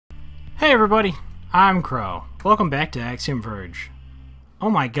Hey everybody, I'm Crow. Welcome back to Axiom Verge. Oh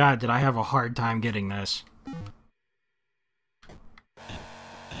my god, did I have a hard time getting this.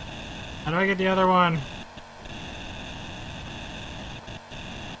 How do I get the other one?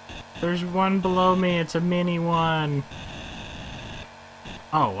 There's one below me, it's a mini one.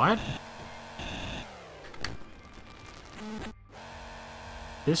 Oh, what?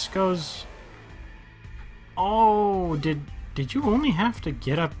 This goes... Oh, did you only have to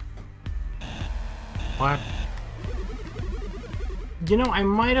get up... What? You know, I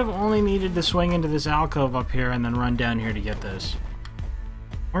might have only needed to swing into this alcove up here and then run down here to get this.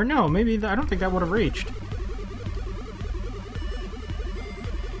 Or no, maybe I don't think that would have reached.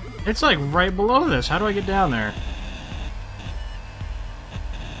 It's like right below this. How do I get down there?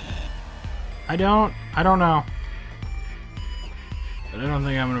 I don't know. But I don't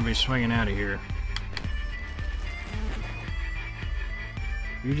think I'm going to be swinging out of here.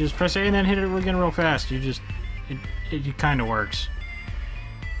 You just press A and then hit it again real fast. It kind of works.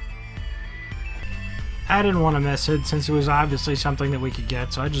 I didn't want to miss it since it was obviously something that we could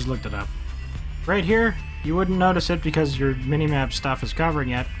get, so I just looked it up. Right here, you wouldn't notice it because your minimap stuff is covering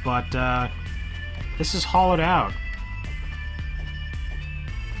it, but this is hollowed out.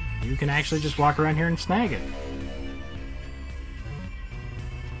 You can actually just walk around here and snag it.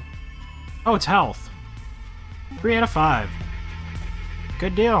 Oh, it's health. 3 out of 5.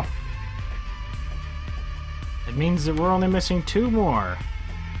 Good deal. It means that we're only missing 2 more.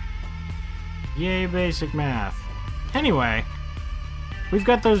 Yay, basic math. Anyway, we've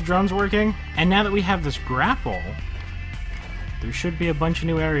got those drums working, and now that we have this grapple, there should be a bunch of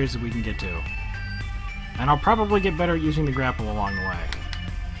new areas that we can get to. And I'll probably get better at using the grapple along the way.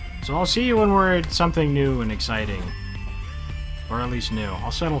 So I'll see you when we're at something new and exciting. Or at least new.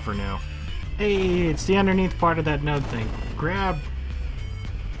 I'll settle for new. Hey, it's the underneath part of that node thing. Grab.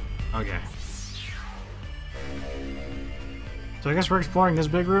 Okay. So I guess we're exploring this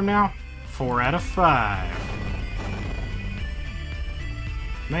big room now? 4 out of 5.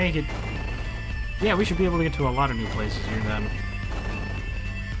 Make it... Yeah, we should be able to get to a lot of new places here then.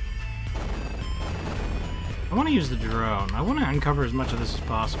 I want to use the drone. I want to uncover as much of this as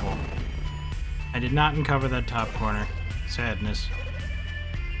possible. I did not uncover that top corner. Sadness.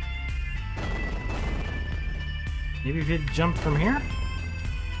 Maybe if you jump from here?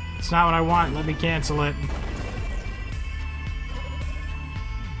 It's not what I want. Let me cancel it.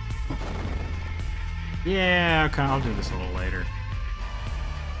 Yeah, okay, I'll do this a little later.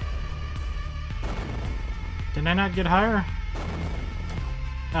 Did I not get higher?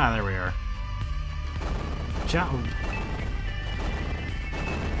 Ah, there we are. Ciao.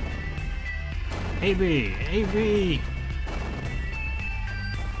 AB! AB!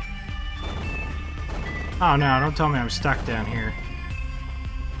 Oh no, don't tell me I'm stuck down here.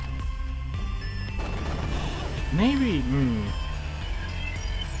 Maybe,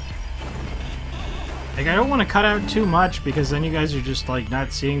 Like, I don't want to cut out too much because then you guys are just, like,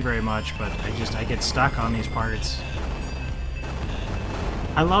 not seeing very much, but I get stuck on these parts.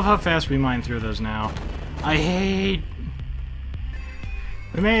 I love how fast we mine through those now. I hate...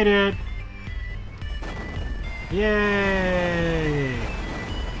 We made it! Yay!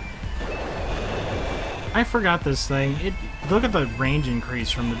 I forgot this thing. Look at the range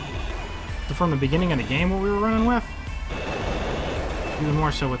increase from the beginning of the game what we were running with. Even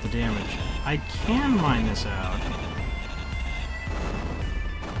more so with the damage. I can mine this out.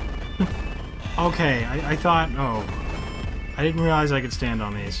 Okay, I thought... Oh. I didn't realize I could stand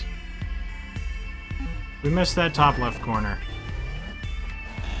on these. We missed that top left corner.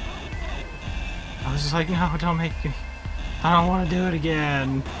 I was just like, no, don't make me... I don't want to do it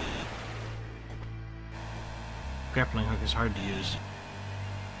again. Grappling hook is hard to use.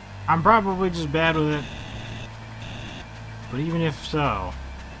 I'm probably just bad with it. But even if so...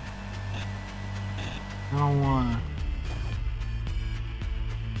 I don't wanna...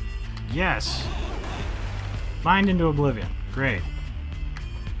 Yes! Mind into oblivion. Great.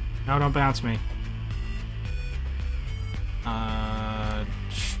 No, don't bounce me.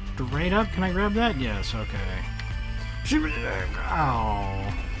 Straight up? Can I grab that? Yes, okay.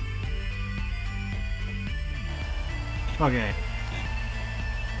 Ow. Okay.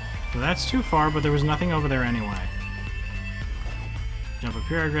 So that's too far, but there was nothing over there anyway. Jump up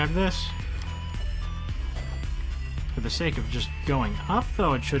here, I grab this. For the sake of just going up,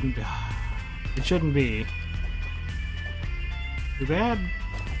 though, it shouldn't be. It shouldn't be. Too bad.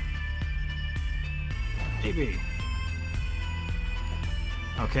 Maybe.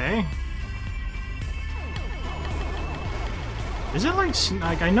 Okay. Is it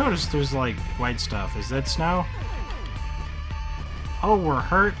like I noticed there's like white stuff. Is that snow? Oh, we're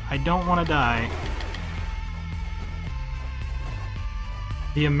hurt. I don't want to die.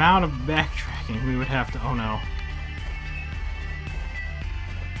 The amount of backtracking we would have to... Oh, no.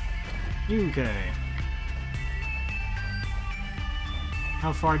 Okay.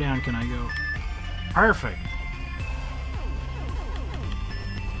 How far down can I go? Perfect.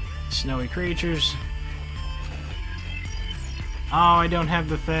 Snowy creatures. Oh, I don't have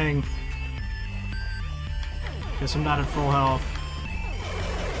the thing. Guess I'm not at full health.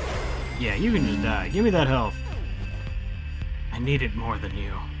 Yeah, you can just die. Give me that health. I need it more than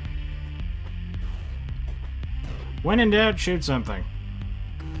you. When in doubt, shoot something.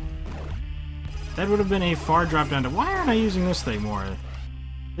 That would have been a far drop down to... Why aren't I using this thing more?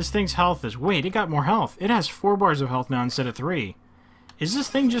 This thing's health is... Wait, it got more health. It has 4 bars of health now instead of 3. Is this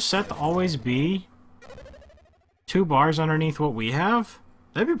thing just set to always be 2 bars underneath what we have?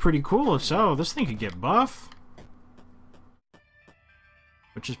 That'd be pretty cool if so. This thing could get buff.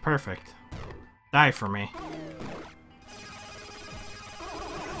 Which is perfect. Die for me.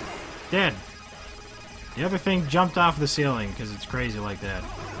 Dead. The other thing jumped off the ceiling because it's crazy like that.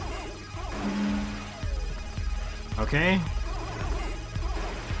 Okay.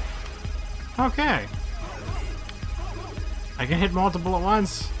 Okay. I can hit multiple at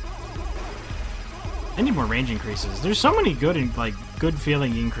once. I need more range increases. There's so many good and good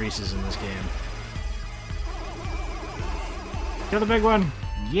feeling increases in this game. Kill the big one.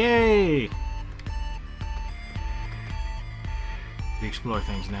 Yay! We explore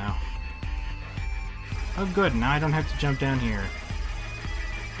things now. Oh good, now I don't have to jump down here.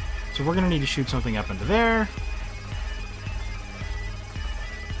 So we're gonna need to shoot something up into there.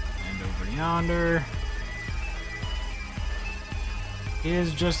 And over yonder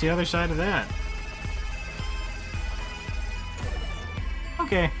is just the other side of that.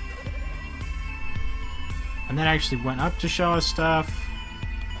 Okay. And that actually went up to show us stuff.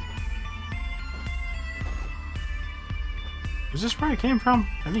 Was this where I came from?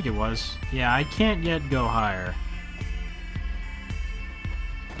 I think it was. Yeah, I can't yet go higher.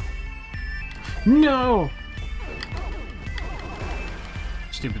 No!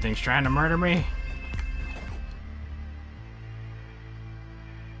 Stupid thing's trying to murder me.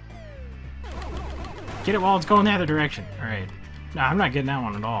 Get it while it's going the other direction. Alright. Nah, I'm not getting that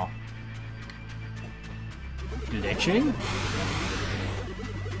one at all. Glitching?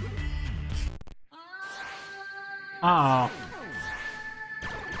 Uh-oh.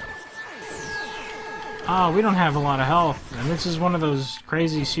 Oh, we don't have a lot of health, and this is one of those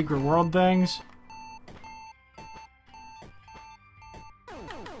crazy secret world things.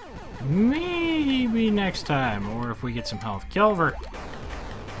 Maybe next time, or if we get some health. Kilver!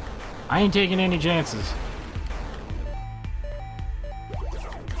 I ain't taking any chances.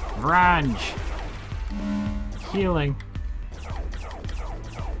 Vranj! Healing.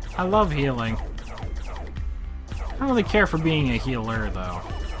 I love healing. I don't really care for being a healer, though.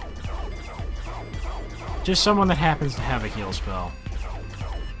 Just someone that happens to have a heal spell.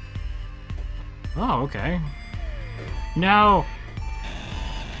 Oh, okay. No!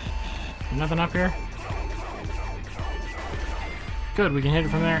 Nothing up here? Good, we can hit it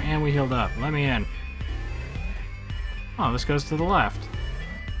from there, and we healed up. Let me in. Oh, this goes to the left.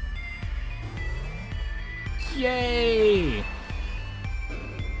 Yay!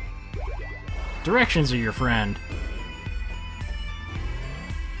 Directions are your friend.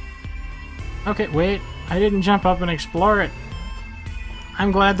 Okay, wait. I didn't jump up and explore it.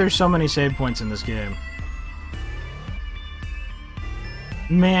 I'm glad there's so many save points in this game.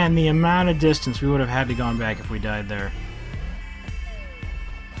 Man, the amount of distance we would have had to gone back if we died there.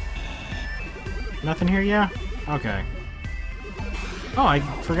 Nothing here, yeah? Okay. Oh, I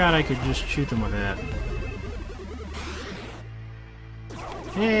forgot I could just shoot them with that.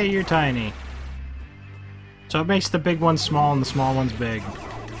 Hey, you're tiny. So it makes the big ones small and the small ones big.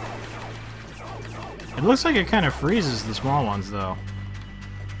 It looks like it kind of freezes the small ones, though.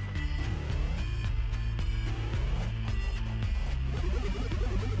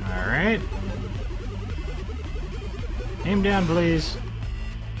 Alright. Aim down, please.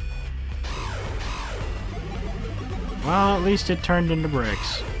 Well, at least it turned into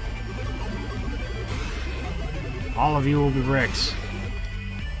bricks. All of you will be bricks.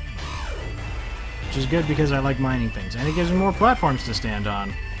 Which is good because I like mining things. And it gives me more platforms to stand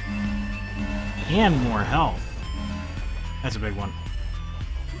on. And more health. That's a big one.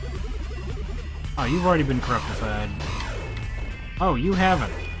 Oh, you've already been corruptified. Oh, you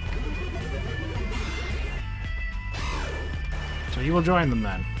haven't. So you will join them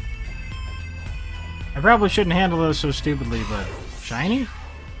then. I probably shouldn't handle those so stupidly, but... Shiny?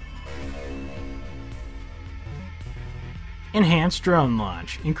 Enhanced drone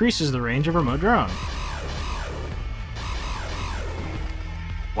launch. Increases the range of remote drone.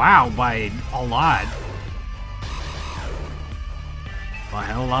 Wow, by a lot. By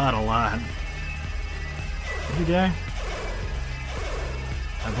a lot. Did you die?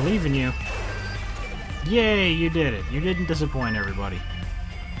 I believe in you. Yay, you did it. You didn't disappoint everybody.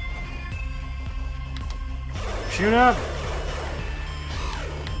 Shoot up!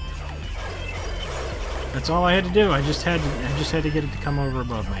 That's all I had to do. I just had to get it to come over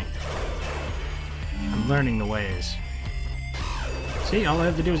above me. I'm learning the ways. See, all I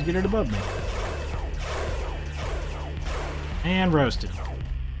have to do is get it above me. And roasted.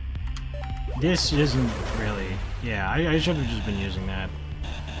 This isn't really... Yeah, I should have just been using that.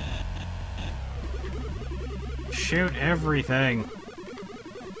 Shoot everything.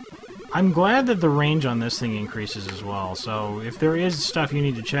 I'm glad that the range on this thing increases as well, so if there is stuff you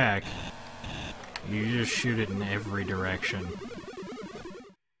need to check, you just shoot it in every direction.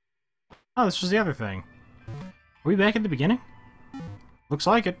 Oh, this was the other thing. Are we back at the beginning? Looks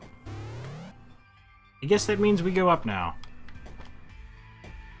like it. I guess that means we go up now.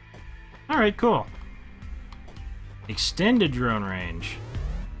 Alright, cool. Extended drone range.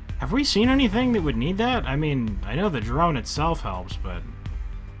 Have we seen anything that would need that? I mean, I know the drone itself helps, but...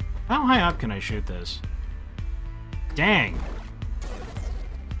 How high up can I shoot this? Dang!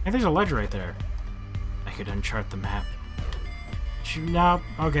 Hey, there's a ledge right there. I could unchart the map. No,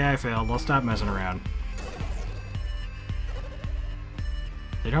 okay, I failed. I'll stop messing around.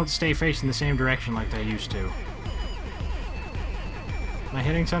 They don't stay facing the same direction like they used to. Am I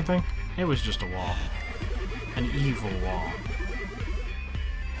hitting something? It was just a wall. An evil wall.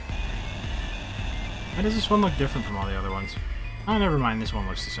 Why does this one look different from all the other ones? Oh, never mind. This one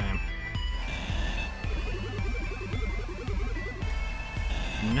looks the same.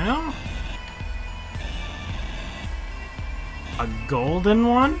 No? A golden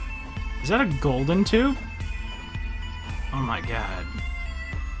one? Is that a golden tube? Oh my god.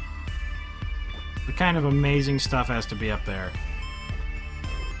 What kind of amazing stuff has to be up there?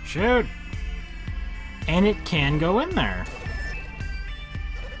 Shoot! And it can go in there.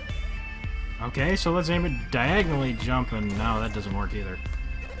 Okay, so let's aim it diagonally jump, and no, that doesn't work either.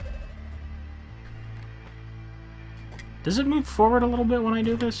 Does it move forward a little bit when I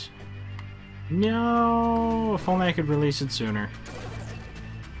do this? No, if only I could release it sooner.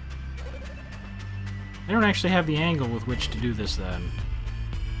 I don't actually have the angle with which to do this then.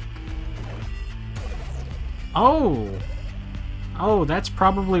 Oh! Oh, that's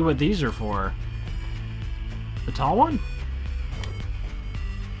probably what these are for. The tall one?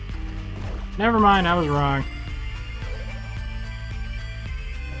 Never mind, I was wrong.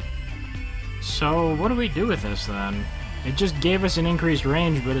 So, what do we do with this then? It just gave us an increased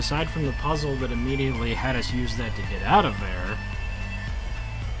range, but aside from the puzzle that immediately had us use that to get out of there,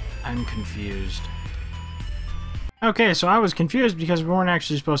 I'm confused. Okay, so I was confused because we weren't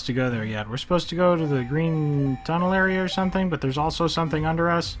actually supposed to go there yet. We're supposed to go to the green tunnel area or something, but there's also something under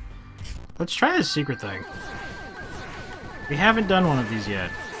us. Let's try this secret thing. We haven't done one of these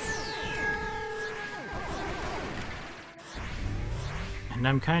yet. And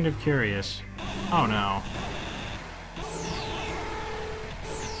I'm kind of curious. Oh no.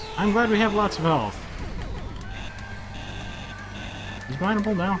 I'm glad we have lots of health. Is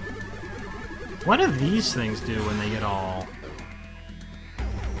mineable now? What do these things do when they get all...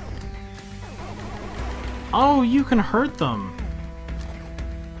 Oh, you can hurt them!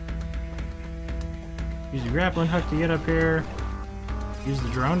 Use the grappling hook to get up here. Use the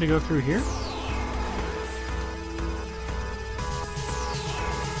drone to go through here.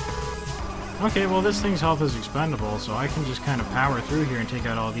 Okay, well this thing's health is expendable, so I can just kind of power through here and take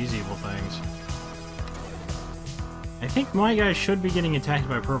out all these evil things. I think my guy should be getting attacked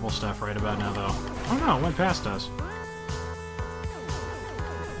by purple stuff right about now, though. Oh no, it went past us.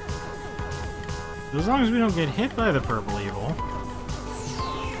 As long as we don't get hit by the purple evil.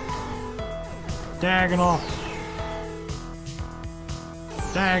 Diagonal.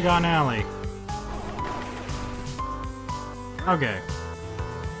 Diagon alley. Okay.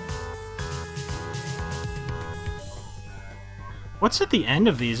 What's at the end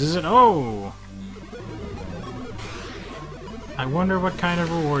of these? Is it... Oh! I wonder what kind of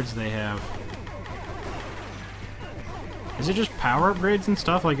rewards they have. Is it just power upgrades and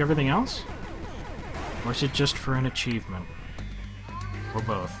stuff like everything else? Or is it just for an achievement? Or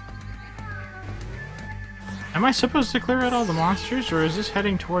both? Am I supposed to clear out all the monsters, or is this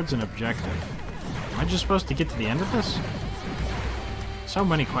heading towards an objective? Am I just supposed to get to the end of this? So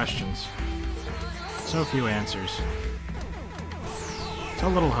many questions. So few answers. So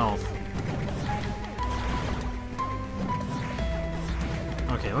little health.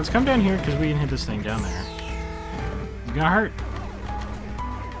 Okay, let's come down here because we can hit this thing down there. It's gonna hurt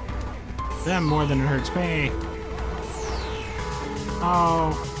them more than it hurts me.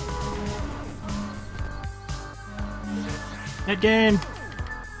 Oh. Hit gain.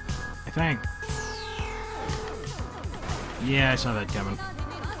 I think. Yeah, I saw that coming.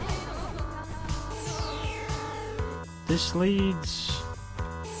 This leads...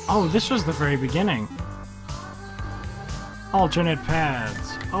 Oh, this was the very beginning. Alternate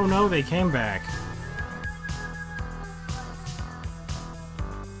paths. Oh no, they came back.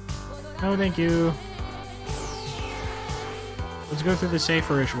 No, thank you. Let's go through the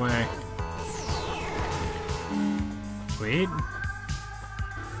safer-ish way. Sweet.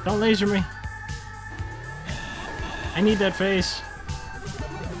 Don't laser me. I need that face.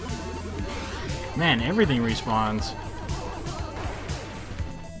 Man, everything respawns.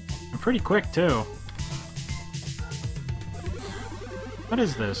 And pretty quick, too. What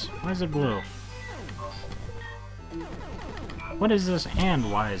is this? Why is it blue? What is this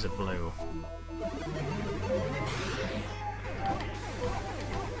and why is it blue?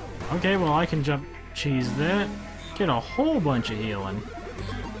 Okay, well I can jump cheese that. Get a whole bunch of healing.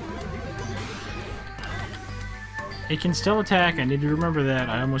 It can still attack, I need to remember that.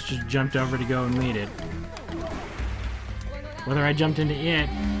 I almost just jumped over to go and meet it. Whether I jumped into it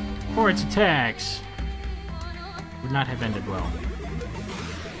or its attacks would not have ended well.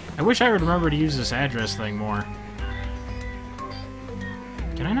 I wish I would remember to use this address thing more.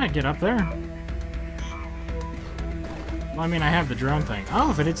 Can I not get up there? Well, I mean, I have the drone thing. Oh,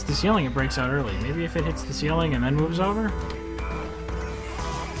 if it hits the ceiling, it breaks out early. Maybe if it hits the ceiling and then moves over?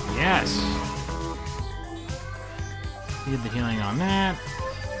 Yes! Need the healing on that.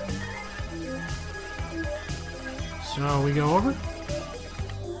 So, we go over?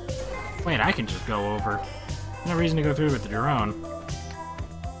 Wait, I can just go over. No reason to go through with the drone.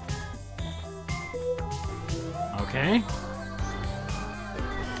 Okay.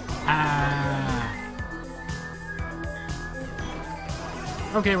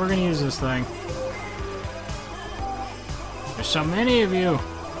 Okay, we're gonna use this thing. There's so many of you.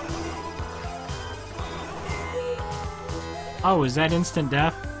 Oh, is that instant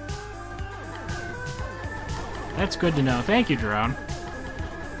death? That's good to know. Thank you, drone.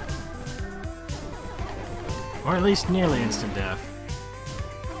 Or at least nearly instant death.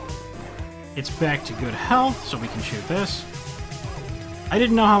 It's back to good health, so we can shoot this. I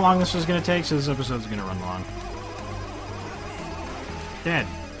didn't know how long this was going to take, so this episode's going to run long. Dead.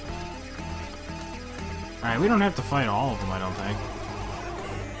 Alright, we don't have to fight all of them, I don't think.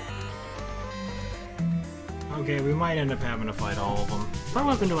 Okay, we might end up having to fight all of them. What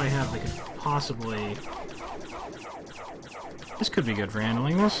weapon do I have that could possibly... This could be good for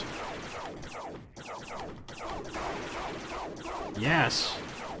handling this. Yes.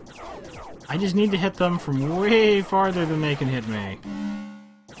 I just need to hit them from way farther than they can hit me.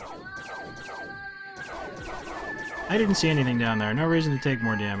 I didn't see anything down there. No reason to take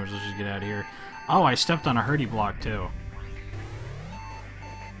more damage. Let's just get out of here. Oh, I stepped on a hurdy block, too.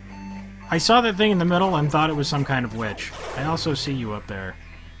 I saw that thing in the middle and thought it was some kind of witch. I also see you up there.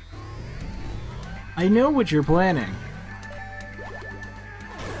 I know what you're planning.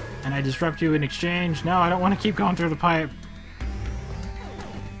 And I disrupt you in exchange. No, I don't want to keep going through the pipe.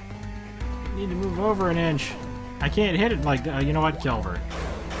 I need to move over an inch. I can't hit it like that. You know what? Kilver.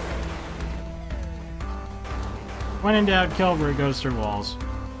 When in doubt, Kilver, it goes through walls.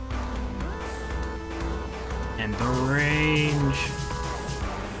 And the range...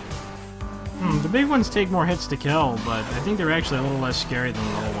 the big ones take more hits to kill, but I think they're actually a little less scary than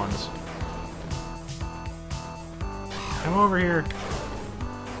the little ones. Come over here.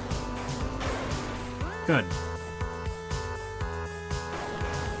 Good.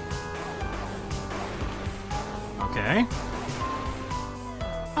 Okay.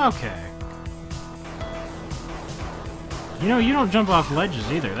 Okay. You know, you don't jump off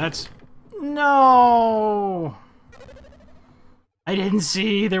ledges either. That's... No! I didn't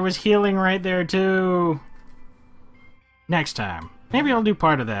see. There was healing right there, too. Next time. Maybe I'll do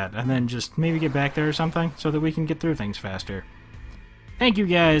part of that, and then just maybe get back there or something, so that we can get through things faster. Thank you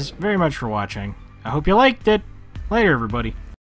guys very much for watching. I hope you liked it. Later, everybody.